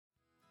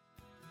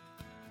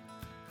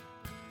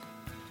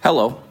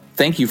Hello,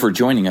 thank you for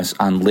joining us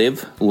on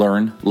Live,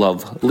 Learn,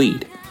 Love,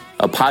 Lead,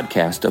 a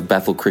podcast of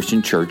Bethel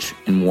Christian Church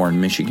in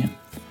Warren, Michigan.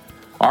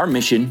 Our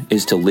mission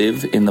is to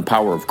live in the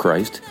power of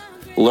Christ,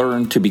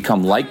 learn to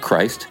become like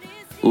Christ,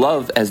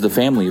 love as the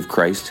family of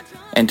Christ,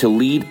 and to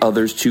lead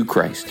others to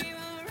Christ.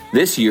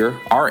 This year,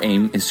 our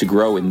aim is to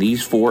grow in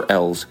these 4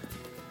 L's.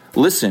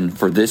 Listen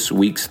for this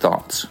week's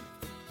thoughts.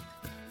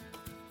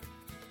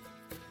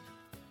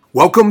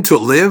 Welcome to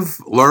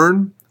Live,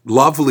 Learn,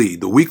 Love,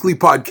 Lead, the weekly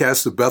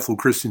podcast of Bethel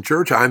Christian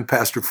Church. I'm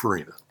Pastor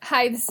Farina.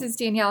 Hi, this is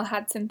Danielle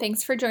Hudson.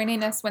 Thanks for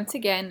joining us once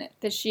again.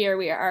 This year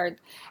we are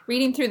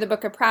reading through the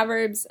book of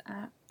Proverbs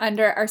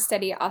under our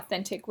study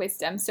Authentic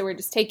Wisdom. So we're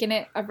just taking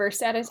it a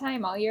verse at a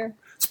time all year.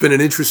 It's been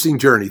an interesting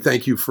journey.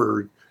 Thank you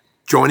for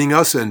joining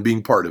us and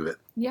being part of it.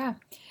 Yeah.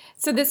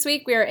 So this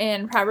week we are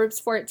in Proverbs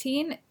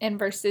 14 and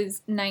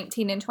verses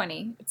 19 and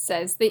 20. It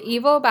says, "The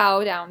evil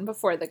bow down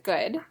before the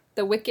good,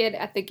 the wicked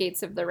at the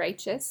gates of the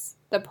righteous.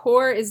 The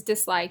poor is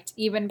disliked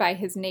even by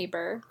his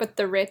neighbor, but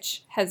the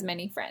rich has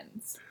many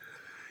friends."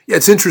 Yeah,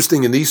 it's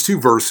interesting. In these 2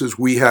 verses,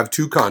 we have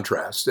 2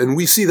 contrasts, and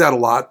we see that a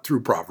lot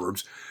through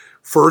Proverbs.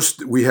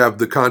 First, we have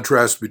the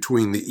contrast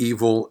between the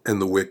evil and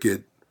the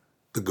wicked,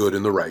 the good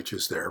and the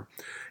righteous there.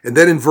 And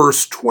then in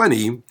verse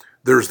 20,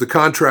 there's the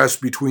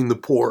contrast between the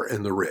poor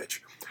and the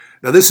rich.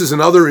 Now, this is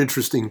another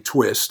interesting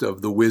twist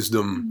of the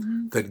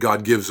wisdom that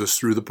God gives us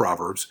through the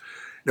Proverbs.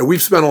 Now,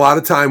 we've spent a lot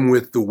of time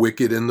with the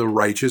wicked and the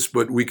righteous,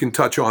 but we can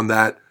touch on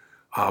that.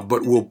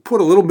 But we'll put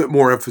a little bit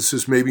more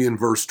emphasis maybe in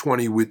verse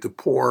 20 with the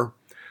poor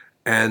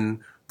and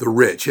the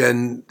rich.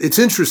 And it's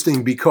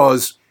interesting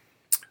because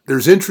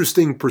there's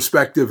interesting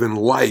perspective in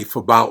life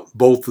about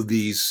both of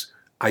these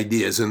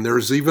ideas. And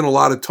there's even a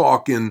lot of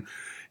talk in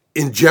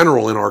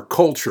general in our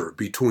culture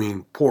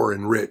between poor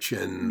and rich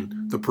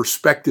and the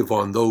perspective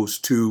on those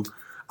 2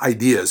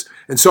 ideas.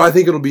 And so I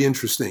think it'll be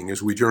interesting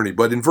as we journey.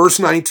 But in verse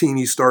 19,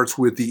 he starts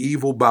with the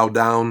evil bow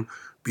down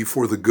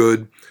before the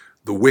good,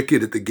 the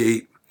wicked at the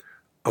gate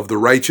of the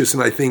righteous.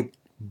 And I think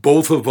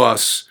both of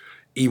us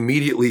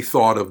immediately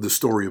thought of the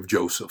story of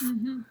Joseph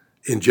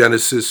in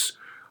Genesis,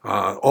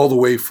 all the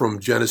way from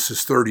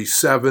Genesis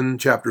 37,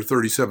 chapter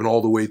 37,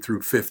 all the way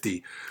through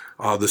 50.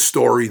 The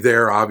story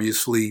there,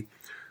 obviously,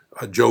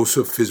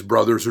 Joseph, his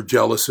brothers are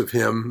jealous of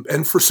him,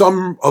 and for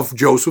some of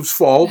Joseph's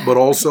fault, but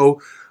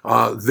also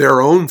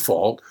their own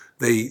fault.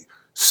 They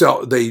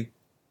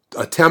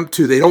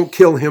don't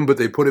kill him, but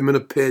they put him in a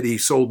pit.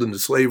 He's sold into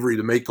slavery.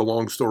 To make the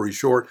long story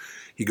short,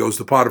 he goes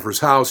to Potiphar's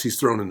house. He's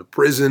thrown into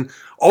prison.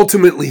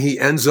 Ultimately, he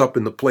ends up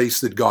in the place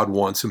that God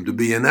wants him to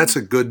be, and that's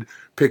a good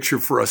picture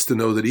for us to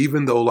know that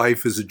even though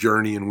life is a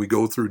journey and we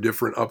go through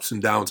different ups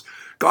and downs,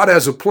 God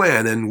has a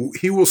plan, and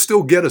he will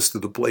still get us to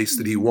the place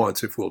that he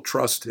wants if we'll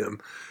trust him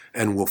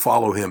and we'll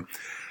follow him.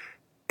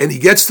 And he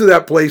gets to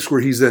that place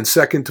where he's then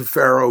second to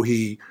Pharaoh.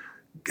 He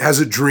has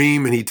a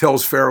dream, and he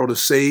tells Pharaoh to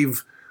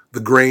save the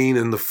grain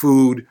and the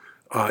food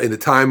in a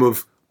time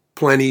of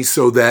plenty,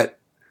 so that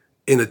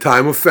in a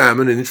time of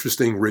famine, and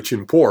interesting, rich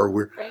and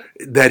poor,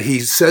 that he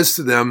says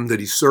to them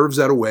that he serves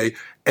that away,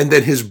 and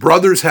that his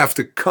brothers have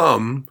to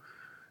come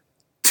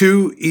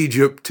to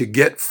Egypt to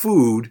get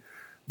food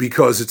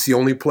because it's the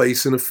only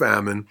place in a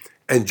famine,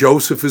 and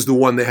Joseph is the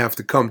one they have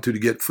to come to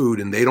get food,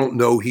 and they don't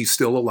know he's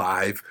still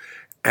alive,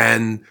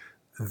 and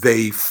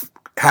they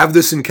have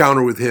this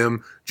encounter with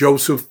him.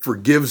 Joseph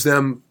forgives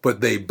them, but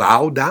they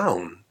bow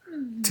down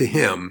to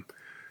him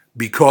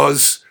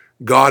because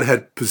God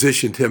had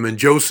positioned him. And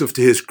Joseph,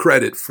 to his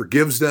credit,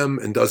 forgives them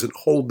and doesn't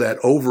hold that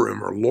over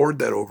him or lord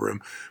that over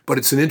him. But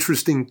it's an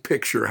interesting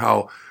picture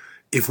how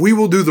if we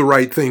will do the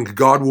right thing,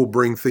 God will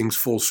bring things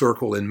full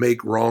circle and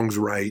make wrongs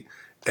right.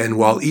 And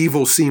while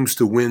evil seems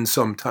to win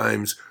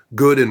sometimes,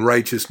 good and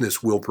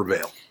righteousness will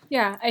prevail.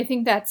 Yeah, I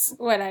think that's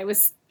what I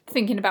was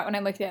thinking about when I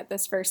looked at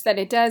this verse, that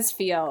it does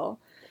feel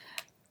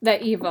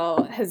that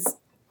evil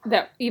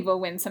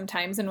wins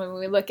sometimes. And when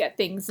we look at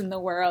things in the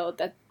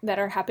world that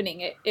are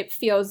happening, it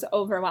feels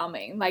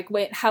overwhelming. Like,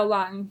 wait, how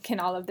long can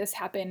all of this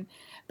happen?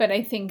 But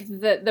I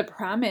think that the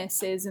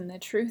promise is, and the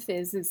truth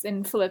is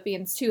in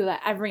Philippians 2,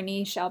 that every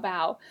knee shall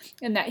bow,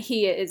 and that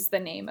he is the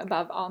name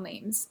above all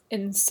names.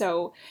 And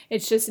so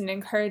it's just an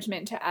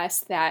encouragement to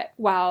us that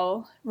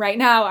while right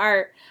now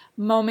our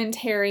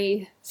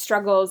momentary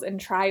struggles and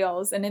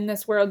trials, and in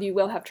this world you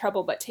will have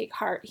trouble, but take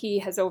heart, he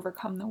has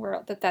overcome the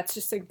world, that's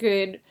just a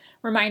good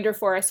reminder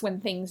for us when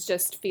things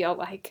just feel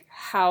like,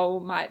 how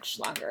much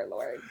longer,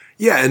 Lord?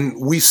 Yeah, and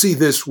we see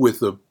this with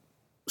the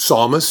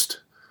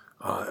psalmist,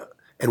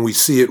 and we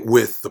see it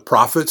with the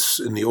prophets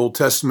in the Old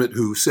Testament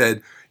who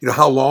said,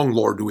 how long,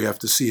 Lord, do we have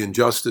to see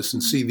injustice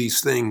and see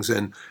these things?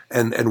 And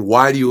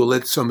why do you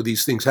let some of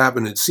these things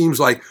happen? It seems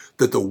like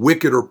that the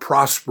wicked are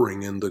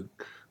prospering and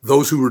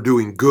those who are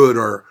doing good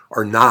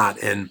are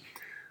not. And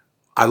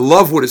I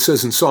love what it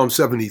says in Psalm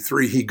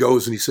 73. He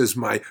goes and he says,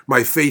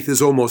 my faith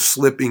is almost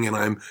slipping, and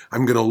I'm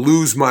going to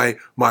lose my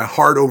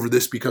heart over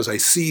this because I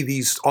see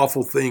these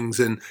awful things,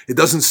 and it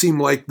doesn't seem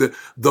like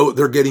though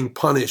they're getting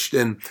punished.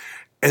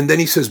 And then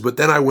he says, but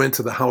then I went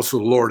to the house of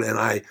the Lord, and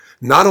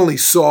not only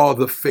saw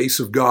the face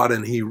of God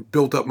and he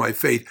built up my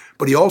faith,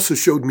 but he also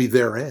showed me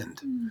their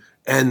end.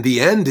 And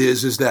the end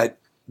is that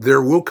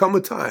there will come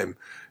a time,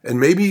 and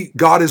maybe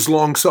God is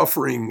long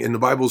suffering, and the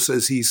Bible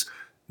says he's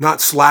not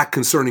slack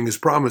concerning his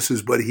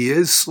promises, but he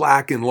is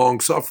slack and long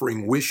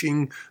suffering,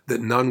 wishing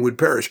that none would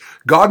perish.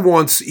 God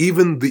wants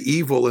even the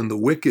evil and the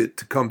wicked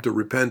to come to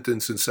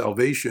repentance and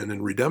salvation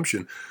and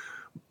redemption.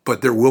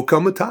 But there will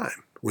come a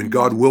time when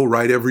God will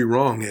right every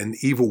wrong and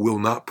evil will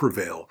not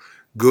prevail.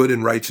 Good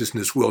and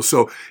righteousness will.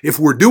 So if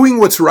we're doing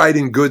what's right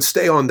and good,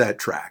 stay on that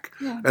track.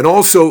 Yeah. And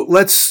also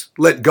let's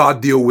let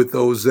God deal with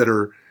those that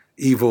are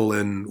evil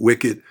and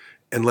wicked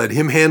and let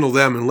him handle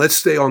them. And let's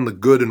stay on the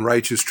good and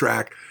righteous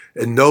track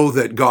and know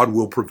that God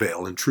will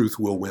prevail and truth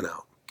will win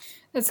out.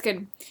 That's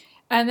good.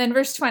 And then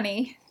verse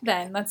 20,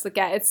 then let's look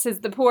at it. It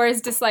says, the poor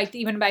is disliked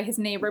even by his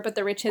neighbor, but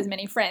the rich has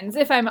many friends.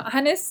 If I'm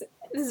honest,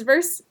 this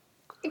verse,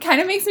 it kind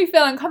of makes me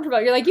feel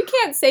uncomfortable. You're like, you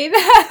can't say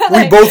that.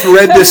 We both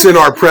read this in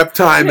our prep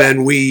time,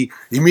 and we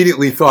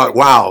immediately thought,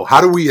 wow,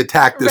 how do we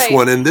attack this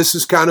one? And this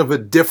is kind of a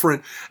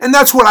different, and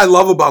that's what I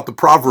love about the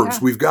Proverbs.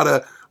 Yeah. We've got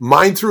to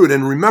mind through it.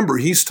 And remember,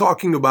 he's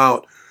talking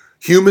about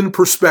human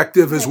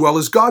perspective as well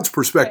as God's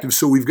perspective.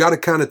 So we've got to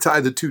kind of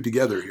tie the two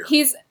together here.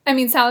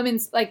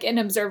 Solomon's like an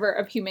observer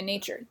of human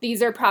nature.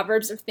 These are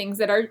proverbs of things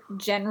that are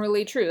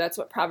generally true. That's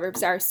what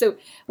proverbs are. So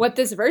what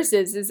this verse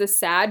is a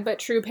sad but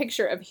true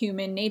picture of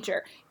human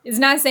nature. It's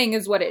not saying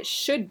is what it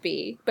should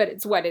be, but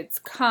it's what it's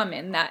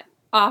common, that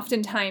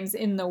oftentimes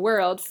in the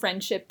world,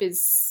 friendship is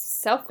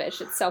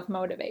selfish. It's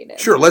self-motivated.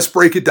 Sure. Let's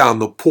break it down.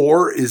 The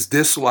poor is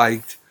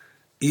disliked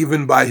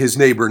even by his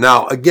neighbor.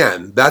 Now,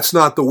 again, that's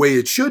not the way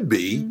it should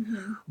be,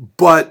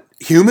 but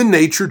human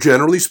nature,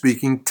 generally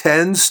speaking,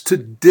 tends to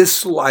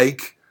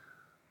dislike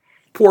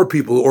poor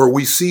people, or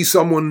we see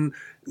someone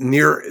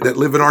near that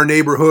live in our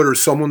neighborhood or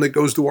someone that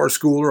goes to our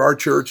school or our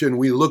church, and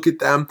we look at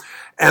them,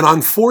 and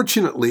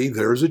unfortunately,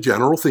 there's a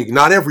general thinking,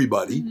 not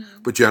everybody,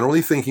 but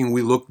generally thinking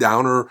we look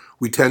down or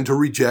we tend to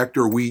reject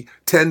or we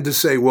tend to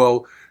say,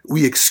 well,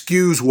 we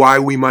excuse why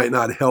we might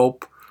not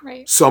help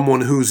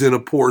someone who's in a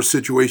poor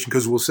situation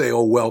because we'll say,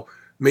 oh, well,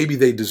 maybe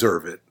they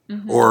deserve it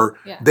or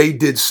they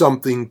did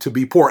something to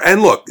be poor.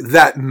 And look,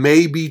 that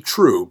may be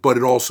true, but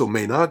it also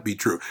may not be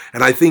true.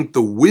 And I think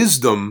the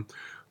wisdom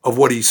of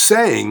what he's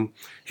saying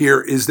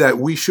here is that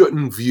we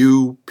shouldn't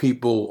view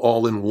people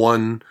all in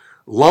one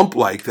lump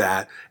like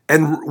that.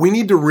 And we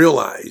need to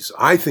realize,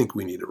 I think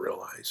we need to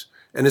realize,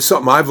 and it's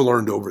something I've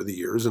learned over the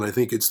years, and I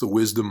think it's the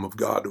wisdom of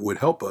God that would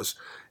help us,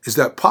 is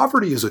that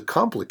poverty is a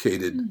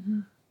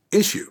complicated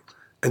issue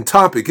and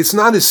topic. It's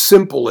not as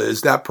simple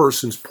as that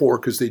person's poor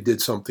because they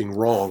did something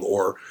wrong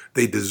or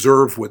they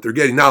deserve what they're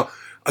getting. Now,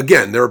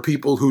 again, there are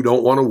people who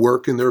don't want to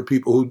work and there are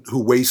people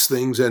who waste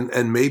things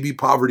and maybe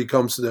poverty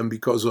comes to them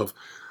because of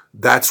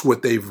that's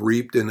what they've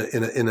reaped in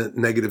a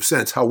negative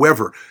sense.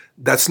 However,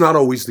 that's not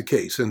always the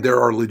case. And there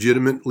are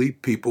legitimately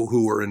people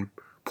who are in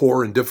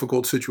poor and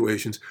difficult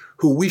situations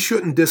who we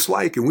shouldn't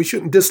dislike, and we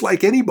shouldn't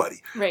dislike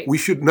anybody. Right. We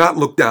should not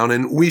look down,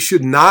 and we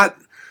should not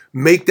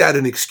make that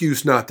an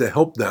excuse not to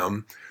help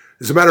them.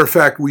 As a matter of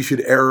fact, we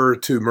should err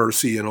to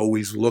mercy and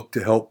always look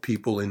to help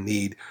people in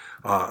need,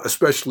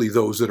 especially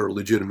those that are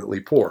legitimately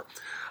poor.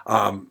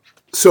 And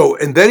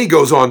then he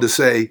goes on to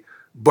say,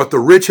 but the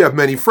rich have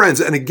many friends.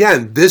 And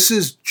again, this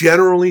is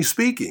generally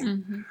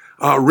speaking.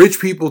 Rich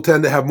people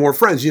tend to have more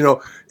friends. You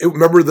know,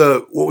 remember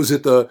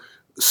the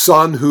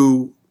son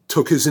who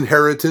took his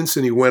inheritance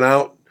and he went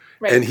out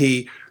and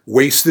he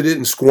wasted it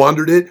and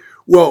squandered it?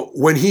 Well,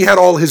 when he had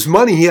all his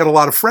money, he had a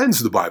lot of friends,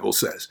 the Bible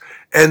says.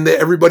 And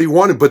everybody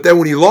wanted. But then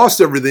when he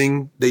lost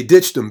everything, they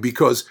ditched him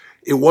because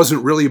it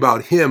wasn't really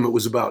about him. It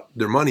was about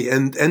their money.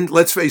 And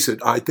let's face it,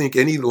 I think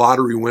any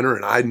lottery winner,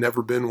 and I've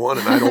never been one,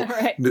 and I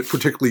don't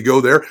particularly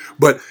go there,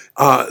 but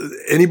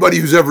anybody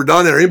who's ever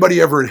done it, or anybody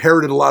ever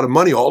inherited a lot of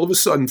money, all of a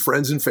sudden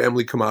friends and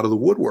family come out of the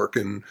woodwork.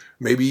 And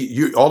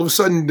maybe all of a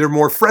sudden they're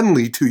more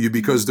friendly to you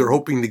because they're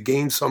hoping to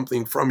gain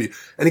something from you.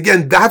 And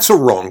again, that's a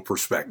wrong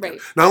perspective. Right.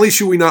 Not only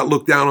should we not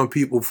look down on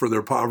people for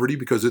their poverty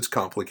because it's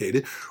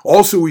complicated,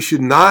 also we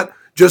should not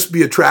just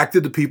be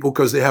attracted to people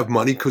because they have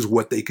money because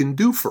what they can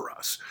do for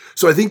us.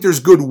 So I think there's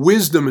good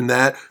wisdom in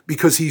that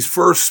because he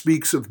first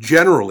speaks of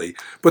generally.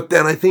 But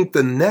then I think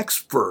the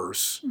next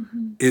verse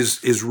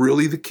is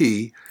really the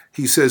key.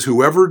 He says,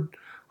 whoever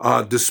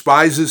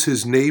despises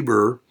his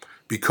neighbor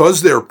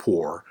because they're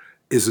poor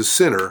is a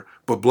sinner,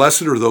 but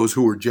blessed are those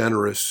who are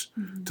generous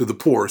to the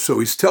poor. So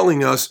he's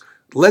telling us,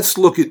 let's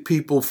look at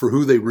people for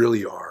who they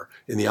really are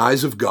in the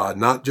eyes of God,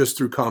 not just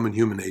through common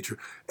human nature.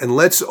 And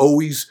let's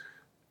always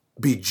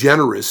be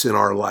generous in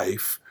our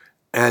life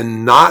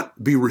and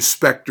not be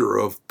respecter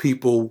of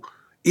people,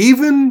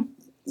 even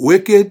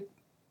wicked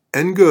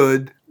and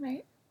good,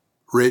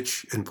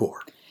 rich and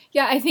poor.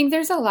 Yeah, I think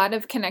there's a lot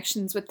of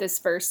connections with this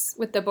verse,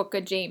 with the book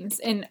of James.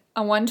 In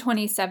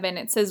 1:27,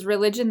 it says,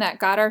 religion that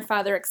God our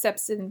Father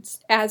accepts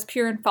as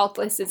pure and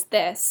faultless is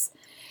this,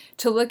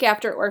 to look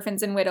after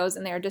orphans and widows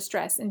in their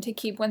distress and to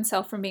keep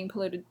oneself from being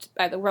polluted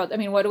by the world. I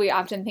mean, what do we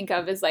often think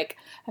of as like,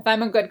 if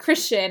I'm a good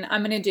Christian,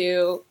 I'm going to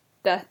do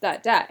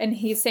that. And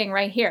he's saying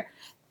right here,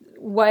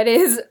 what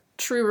is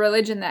true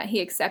religion that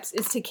he accepts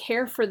is to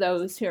care for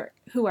those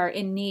who are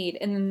in need.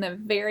 And in the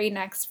very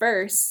next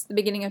verse, the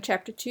beginning of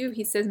chapter 2,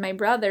 he says, "My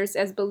brothers,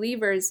 as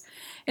believers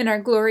in our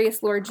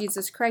glorious Lord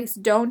Jesus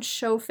Christ, don't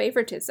show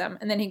favoritism."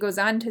 And then he goes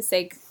on to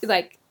say,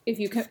 like,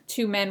 if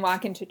two men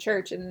walk into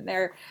church and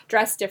they're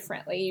dressed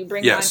differently, you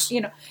bring on,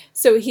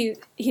 so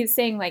he's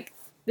saying, like,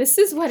 this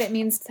is what it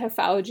means to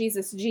follow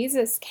Jesus.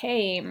 Jesus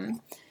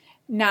came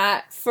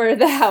not for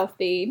the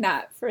healthy,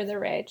 not for the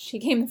rich. He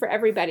came for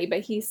everybody,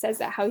 but he says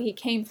that how he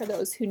came for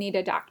those who need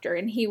a doctor.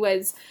 And he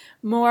was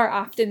more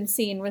often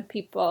seen with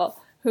people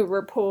who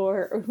were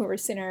poor or who were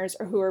sinners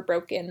or who were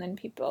broken than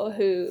people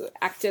who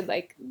acted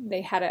like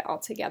they had it all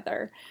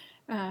together.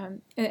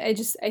 And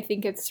I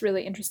think it's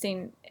really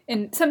interesting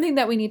and something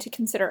that we need to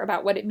consider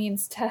about what it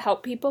means to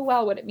help people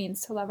well, what it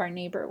means to love our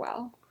neighbor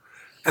well.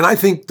 And I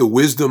think the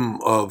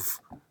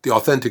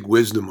authentic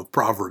wisdom of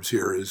Proverbs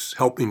here is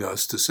helping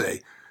us to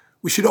say,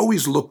 we should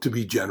always look to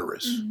be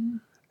generous. Mm-hmm.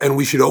 And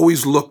we should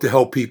always look to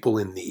help people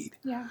in need.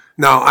 Yeah.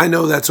 Now, I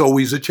know that's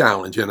always a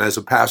challenge. And as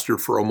a pastor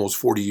for almost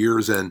 40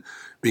 years and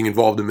being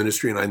involved in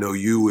ministry, and I know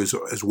you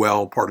as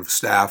well, part of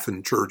staff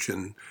and church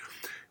and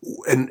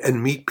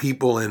meet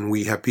people. And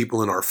we have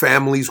people in our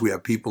families. We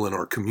have people in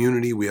our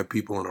community. We have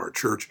people in our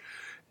church.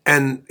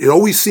 And it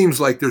always seems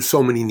like there's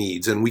so many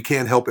needs and we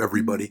can't help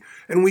everybody.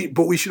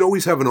 But we should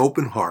always have an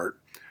open heart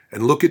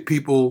and look at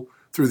people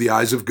through the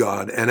eyes of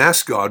God and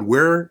ask God,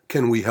 where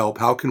can we help?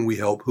 How can we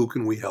help? Who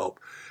can we help?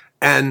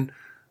 And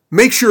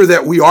make sure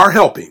that we are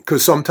helping,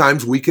 because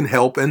sometimes we can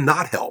help and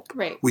not help.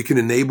 Right. We can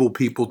enable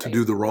people to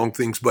do the wrong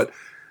things, but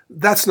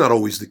that's not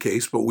always the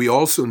case. But we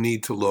also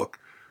need to look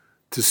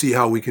to see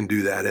how we can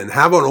do that and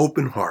have an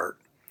open heart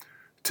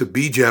to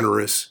be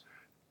generous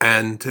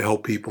and to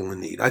help people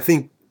in need. I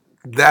think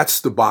that's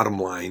the bottom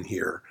line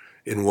here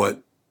in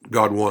what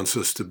God wants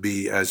us to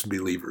be as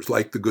believers,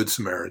 like the Good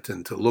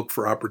Samaritan, to look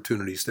for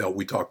opportunities to help.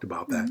 We talked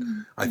about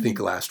that, I think,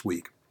 last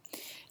week.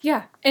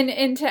 Yeah,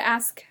 and to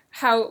ask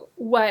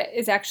what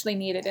is actually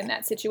needed in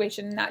that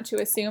situation, not to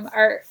assume.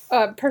 Our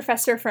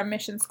professor from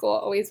mission school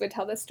always would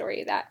tell the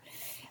story that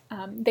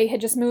they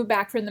had just moved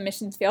back from the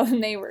missions field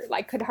and they were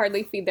like could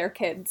hardly feed their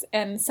kids,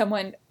 and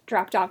someone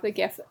dropped off the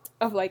gift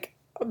of like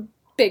a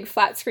big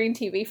flat screen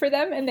TV for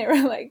them, and they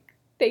were like,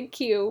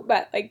 "Thank you,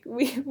 but like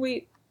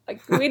we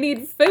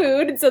need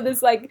food," and so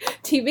this like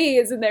TV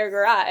is in their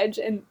garage,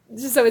 and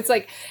so it's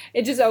like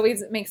it just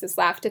always makes us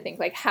laugh to think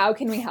like, how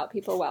can we help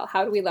people well?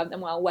 How do we love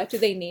them well? What do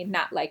they need?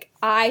 Not like,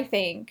 I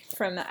think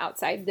from the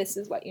outside this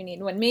is what you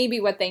need, when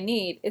maybe what they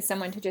need is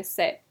someone to just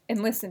sit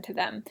and listen to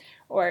them,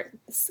 or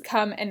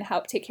come and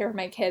help take care of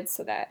my kids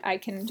so that I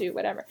can do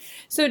whatever.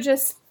 So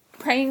just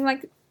praying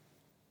like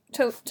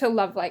to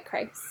love like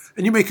Christ.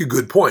 And you make a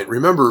good point.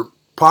 Remember,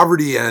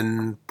 poverty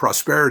and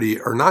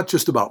prosperity are not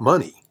just about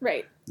money.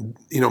 Right.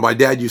 My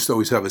dad used to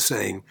always have a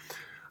saying,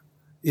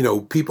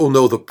 people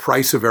know the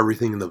price of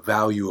everything and the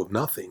value of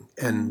nothing.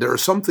 And there are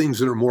some things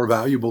that are more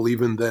valuable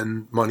even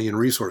than money and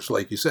resource.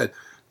 Like you said,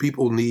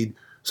 people need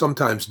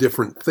sometimes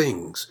different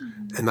things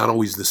and not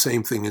always the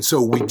same thing. And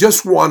so we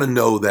just want to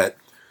know that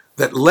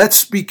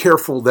let's be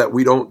careful that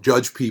we don't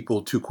judge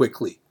people too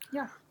quickly.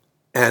 Yeah.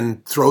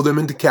 And throw them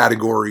into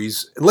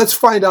categories. And let's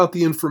find out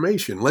the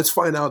information. Let's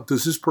find out,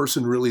 does this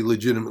person really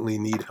legitimately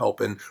need help?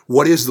 And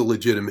what is the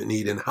legitimate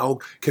need? And how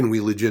can we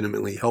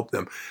legitimately help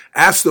them?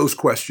 Ask those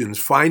questions.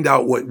 Find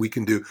out what we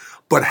can do.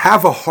 But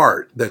have a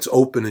heart that's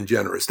open and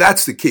generous.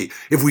 That's the key.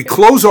 If we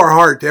close our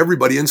heart to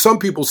everybody, and some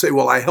people say,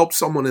 well, I helped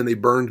someone and they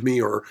burned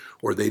me, or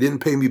they didn't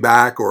pay me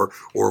back, or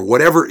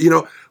whatever,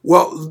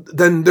 well,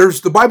 then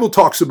the Bible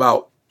talks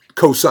about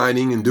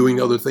co-signing and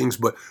doing other things,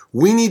 but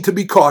we need to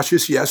be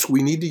cautious. Yes,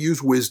 we need to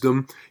use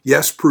wisdom.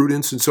 Yes,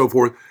 prudence and so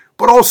forth.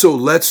 But also,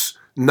 let's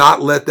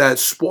not let that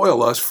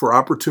spoil us for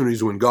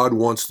opportunities when God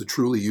wants to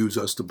truly use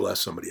us to bless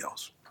somebody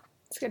else.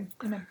 That's good.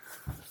 Amen.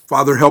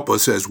 Father, help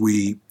us as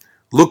we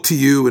look to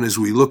you and as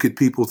we look at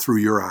people through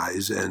your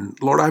eyes. And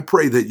Lord, I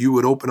pray that you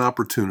would open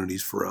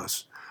opportunities for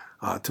us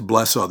to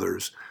bless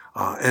others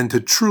and to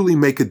truly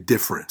make a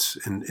difference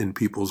in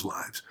people's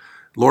lives.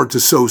 Lord, to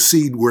sow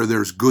seed where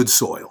there's good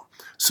soil,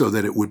 so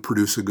that it would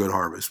produce a good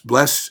harvest.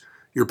 Bless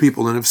your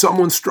people. And if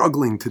someone's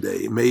struggling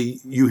today, may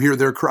you hear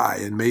their cry,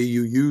 and may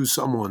you use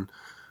someone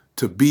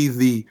to be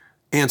the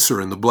answer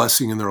and the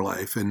blessing in their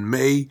life. And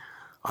may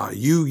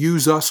you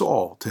use us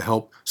all to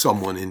help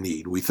someone in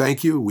need. We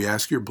thank you. We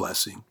ask your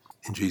blessing.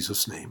 In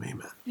Jesus' name,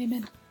 amen.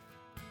 Amen.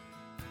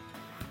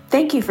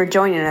 Thank you for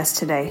joining us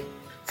today.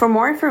 For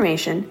more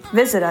information,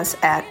 visit us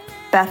at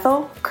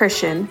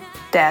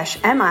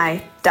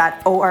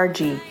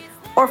bethelchristian-mi.org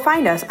or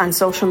find us on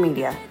social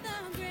media.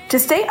 To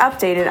stay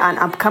updated on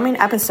upcoming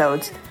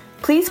episodes,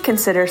 please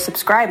consider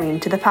subscribing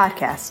to the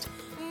podcast.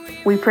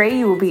 We pray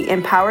you will be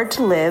empowered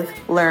to live,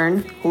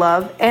 learn,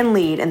 love, and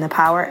lead in the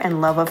power and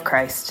love of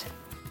Christ.